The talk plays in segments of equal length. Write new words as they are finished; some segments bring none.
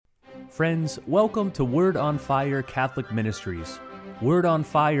Friends, welcome to Word on Fire Catholic Ministries. Word on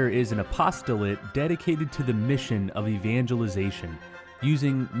Fire is an apostolate dedicated to the mission of evangelization,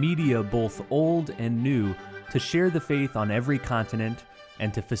 using media both old and new to share the faith on every continent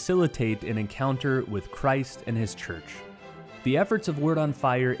and to facilitate an encounter with Christ and His Church. The efforts of Word on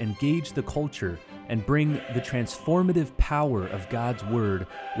Fire engage the culture and bring the transformative power of God's Word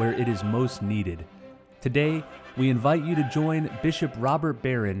where it is most needed. Today, we invite you to join Bishop Robert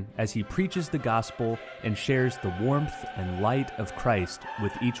Barron as he preaches the gospel and shares the warmth and light of Christ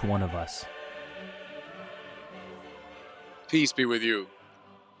with each one of us. Peace be with you.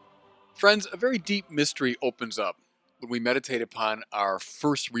 Friends, a very deep mystery opens up when we meditate upon our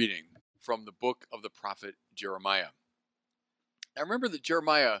first reading from the book of the prophet Jeremiah. Now remember that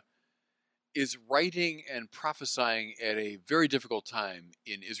Jeremiah is writing and prophesying at a very difficult time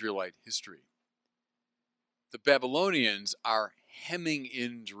in Israelite history. The Babylonians are hemming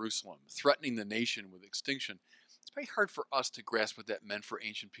in Jerusalem, threatening the nation with extinction. It's very hard for us to grasp what that meant for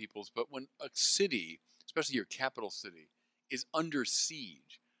ancient peoples, but when a city, especially your capital city, is under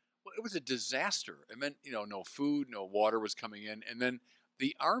siege, well, it was a disaster. It meant, no food, no water was coming in, and then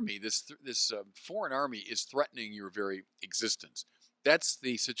the army, this foreign army, is threatening your very existence. That's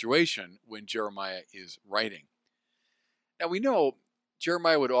the situation when Jeremiah is writing. Now we know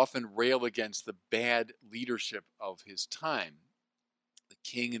Jeremiah would often rail against the bad leadership of his time, the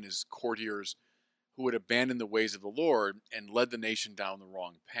king and his courtiers who had abandoned the ways of the Lord and led the nation down the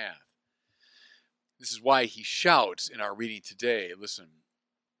wrong path. This is why he shouts in our reading today, listen,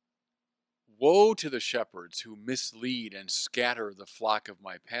 "Woe to the shepherds who mislead and scatter the flock of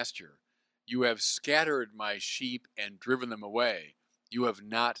my pasture. You have scattered my sheep and driven them away. You have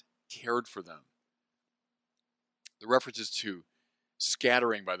not cared for them." The references to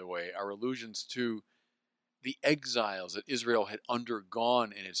scattering, by the way, are allusions to the exiles that Israel had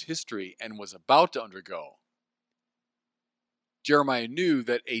undergone in its history and was about to undergo. Jeremiah knew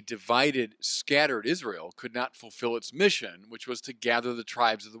that a divided, scattered Israel could not fulfill its mission, which was to gather the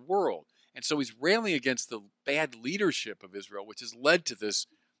tribes of the world. And so he's railing against the bad leadership of Israel, which has led to this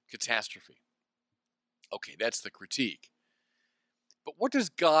catastrophe. Okay, that's the critique. But what does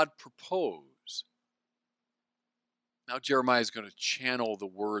God propose? Now Jeremiah is going to channel the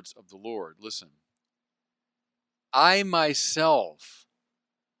words of the Lord. Listen. "I myself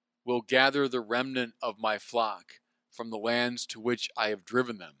will gather the remnant of my flock from the lands to which I have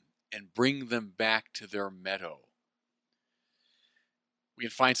driven them and bring them back to their meadow." We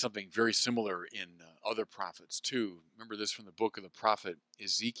can find something very similar in other prophets too. Remember this from the book of the prophet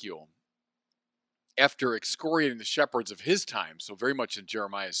Ezekiel. After excoriating the shepherds of his time, so very much in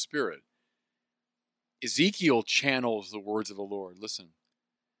Jeremiah's spirit, Ezekiel channels the words of the Lord. Listen,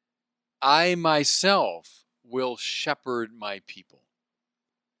 "I myself will shepherd my people."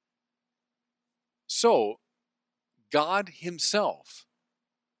 So, God himself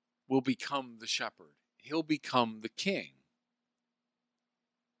will become the shepherd. He'll become the king.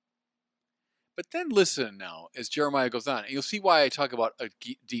 But then listen now as Jeremiah goes on, and you'll see why I talk about a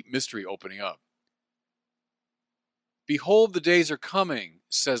deep mystery opening up. "Behold, the days are coming,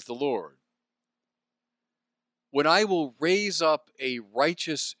 says the Lord, when I will raise up a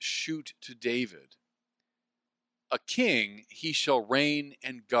righteous shoot to David. A king, he shall reign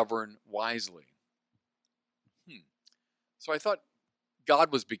and govern wisely." So I thought God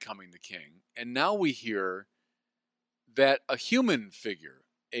was becoming the king, and now we hear that a human figure,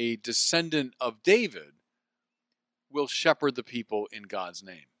 a descendant of David, will shepherd the people in God's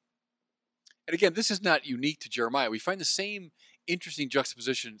name. And again, this is not unique to Jeremiah. We find the same interesting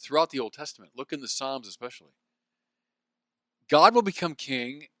juxtaposition throughout the Old Testament. Look in the Psalms especially. God will become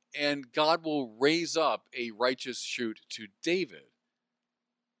king, and God will raise up a righteous shoot to David.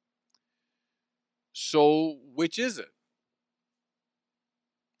 So, which is it?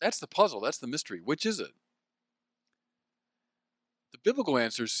 That's the puzzle. That's the mystery. Which is it? The biblical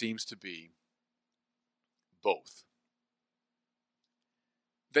answer seems to be both.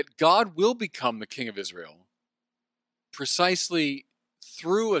 That God will become the king of Israel precisely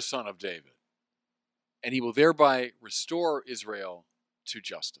through a son of David, and he will thereby restore Israel to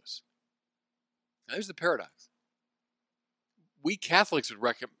justice. Now, there's the paradox. We Catholics would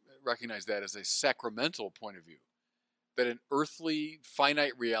recognize that as a sacramental point of view, that an earthly,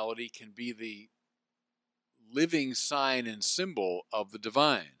 finite reality can be the living sign and symbol of the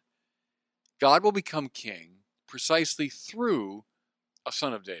divine. God will become king precisely through a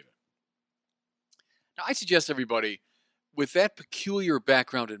son of David. Now, I suggest everybody, with that peculiar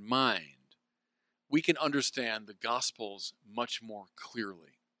background in mind, we can understand the Gospels much more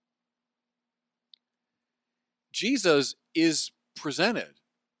clearly. Jesus is presented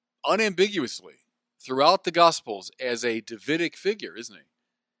unambiguously throughout the Gospels as a Davidic figure, isn't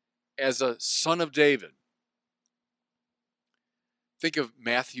he? As a son of David. Think of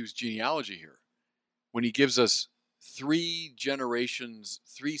Matthew's genealogy here, when he gives us 3 generations,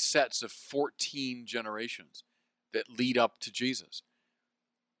 3 sets of 14 generations that lead up to Jesus.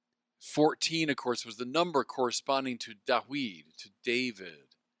 14, of course, was the number corresponding to David, to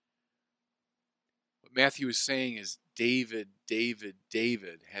David. What Matthew is saying is David, David,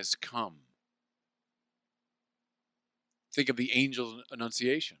 David has come. Think of the angel's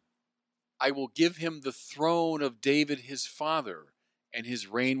annunciation. I will give him the throne of David his father, and his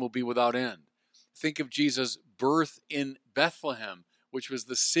reign will be without end. Think of Jesus' birth in Bethlehem, which was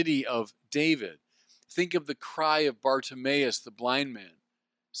the city of David. Think of the cry of Bartimaeus, the blind man,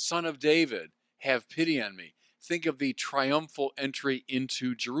 Son of David, have pity on me. Think of the triumphal entry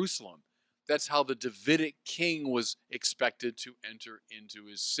into Jerusalem. That's how the Davidic king was expected to enter into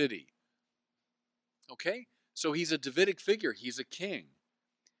his city. Okay? So he's a Davidic figure. He's a king.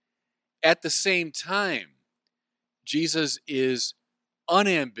 At the same time, Jesus is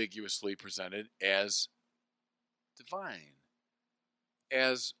unambiguously presented as divine,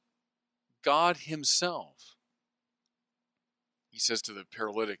 as God himself. He says to the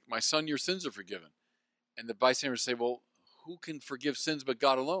paralytic, my son, your sins are forgiven. And the bystanders say, well, who can forgive sins but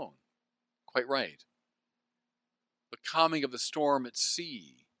God alone? Quite right. The calming of the storm at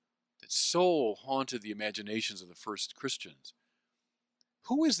sea that so haunted the imaginations of the first Christians.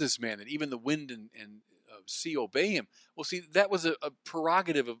 Who is this man that even the wind and sea obey him? Well, see, that was a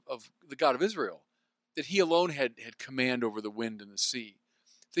prerogative of the God of Israel, that he alone had command over the wind and the sea.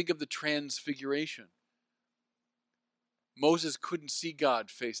 Think of the transfiguration. Moses couldn't see God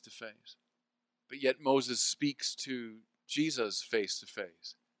face to face, but yet Moses speaks to Jesus face to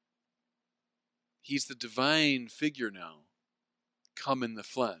face. He's the divine figure now, come in the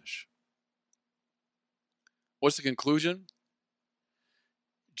flesh. What's the conclusion?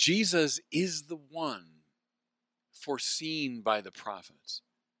 Jesus is the one foreseen by the prophets.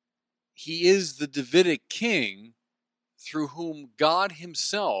 He is the Davidic king through whom God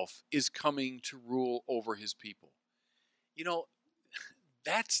himself is coming to rule over his people. You know,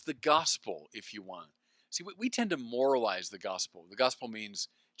 that's the gospel, if you want. See, we tend to moralize the gospel. The gospel means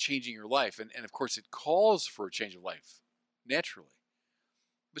changing your life. And of course, it calls for a change of life, naturally.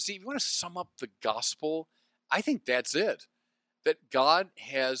 But see, if you want to sum up the gospel, I think that's it. That God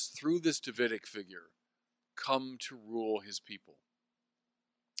has, through this Davidic figure, come to rule his people.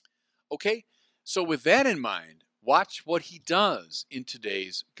 Okay, so with that in mind, watch what he does in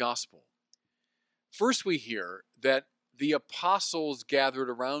today's gospel. First, we hear that the apostles gathered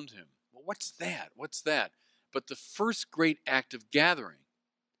around him. Well, what's that? What's that? But the first great act of gathering,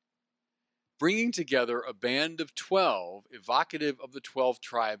 bringing together a band of 12, evocative of the 12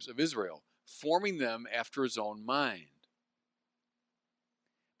 tribes of Israel, forming them after his own mind.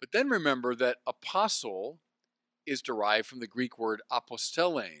 But then remember that apostle is derived from the Greek word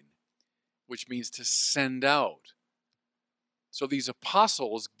apostellein, which means to send out. So these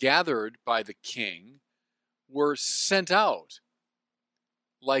apostles gathered by the king were sent out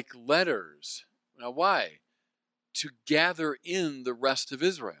like letters. Now why? To gather in the rest of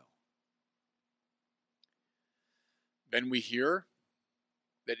Israel. Then we hear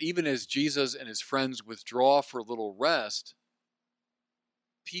that even as Jesus and his friends withdraw for a little rest,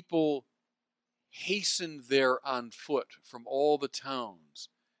 people hastened there on foot from all the towns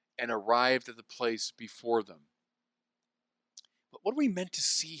and arrived at the place before them. But what are we meant to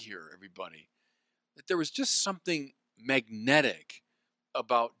see here, everybody? That there was just something magnetic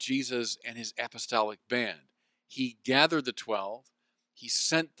about Jesus and his apostolic band. He gathered the 12, he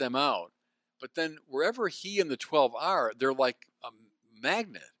sent them out, but then wherever he and the 12 are, they're like a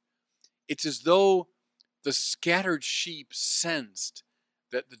magnet. It's as though the scattered sheep sensed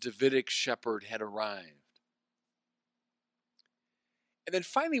that the Davidic shepherd had arrived. And then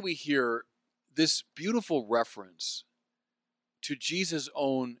finally we hear this beautiful reference to Jesus'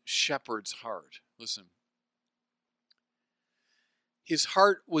 own shepherd's heart. Listen. His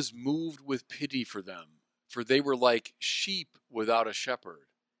heart was moved with pity for them, for they were like sheep without a shepherd,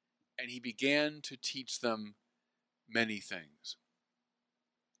 and he began to teach them many things.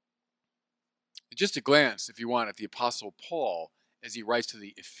 And just a glance, if you want, at the Apostle Paul as he writes to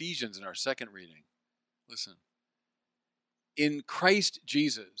the Ephesians in our second reading. Listen. In Christ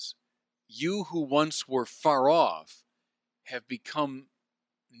Jesus, you who once were far off have become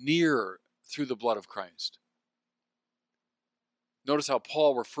near through the blood of Christ. Notice how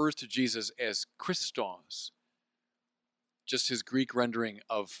Paul refers to Jesus as Christos, just his Greek rendering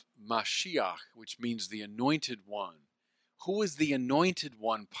of Mashiach, which means the anointed one, who is the anointed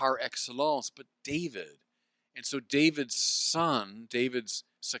one par excellence but David? And so David's son, David's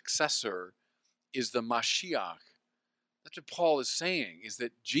successor, is the Mashiach. That's what Paul is saying, is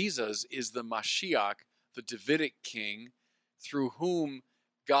that Jesus is the Mashiach, the Davidic king, through whom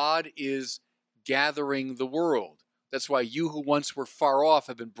God is gathering the world. That's why you who once were far off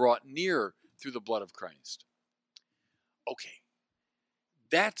have been brought near through the blood of Christ. Okay,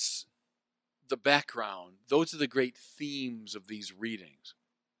 that's the background. Those are the great themes of these readings.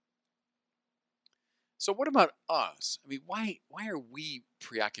 So what about us? I mean, why are we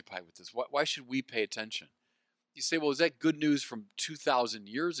preoccupied with this? Why should we pay attention? You say, well, is that good news from 2,000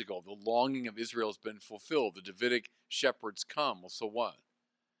 years ago? The longing of Israel has been fulfilled. The Davidic shepherds come. Well, so what?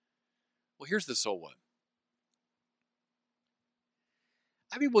 Well, here's the so what.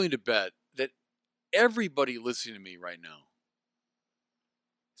 I'd be willing to bet that everybody listening to me right now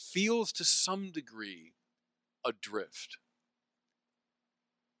feels to some degree adrift.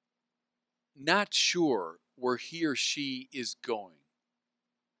 Not sure where he or she is going.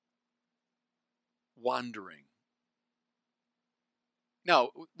 Wandering. Now,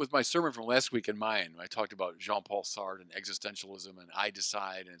 with my sermon from last week in mine, I talked about Jean-Paul Sartre and existentialism and I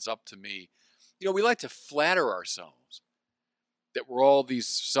decide and it's up to me. You know, we like to flatter ourselves that we're all these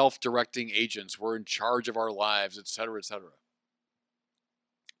self-directing agents. We're in charge of our lives, etc., etc.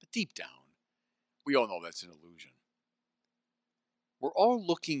 But deep down, we all know that's an illusion. We're all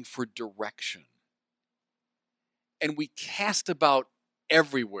looking for direction. And we cast about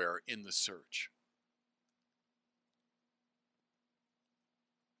everywhere in the search.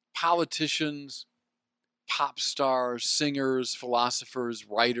 Politicians, pop stars, singers, philosophers,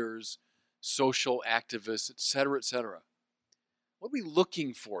 writers, social activists, etc., etc. What are we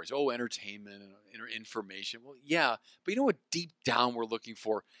looking for? Entertainment and information. Well, yeah, but you know what deep down we're looking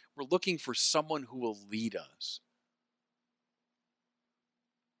for? We're looking for someone who will lead us.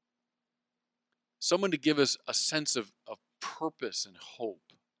 Someone to give us a sense of purpose and hope.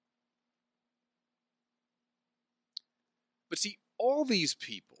 But see, all these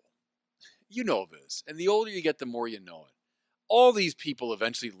people, you know this, and the older you get, the more you know it. All these people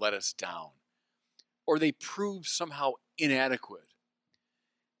eventually let us down, or they prove somehow inadequate.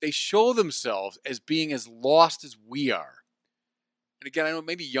 They show themselves as being as lost as we are. And again, I know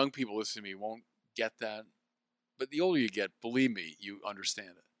maybe young people listening to me won't get that, but the older you get, believe me, you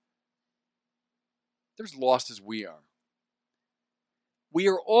understand it. They're as lost as we are. We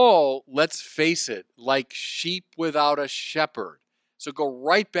are all, let's face it, like sheep without a shepherd. So go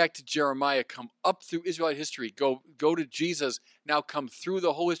right back to Jeremiah, come up through Israelite history, go to Jesus, now come through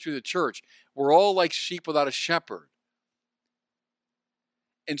the whole history of the church. We're all like sheep without a shepherd.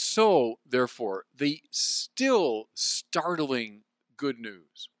 And so, therefore, the still startling good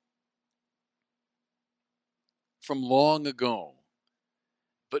news from long ago,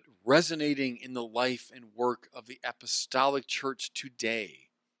 but resonating in the life and work of the apostolic church today,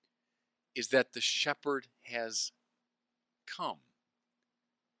 is that the shepherd has come.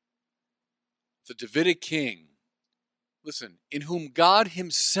 The Davidic king, listen, in whom God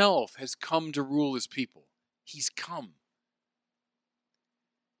himself has come to rule his people. He's come.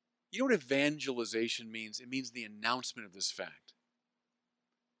 You know what evangelization means? It means the announcement of this fact.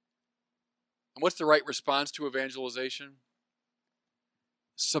 And what's the right response to evangelization?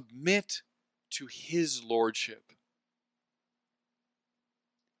 Submit to his lordship.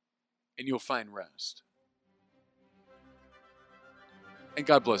 And you'll find rest. And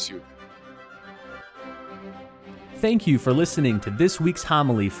God bless you. Thank you for listening to this week's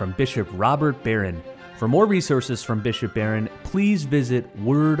homily from Bishop Robert Barron. For more resources from Bishop Barron, please visit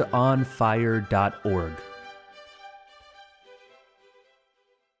wordonfire.org.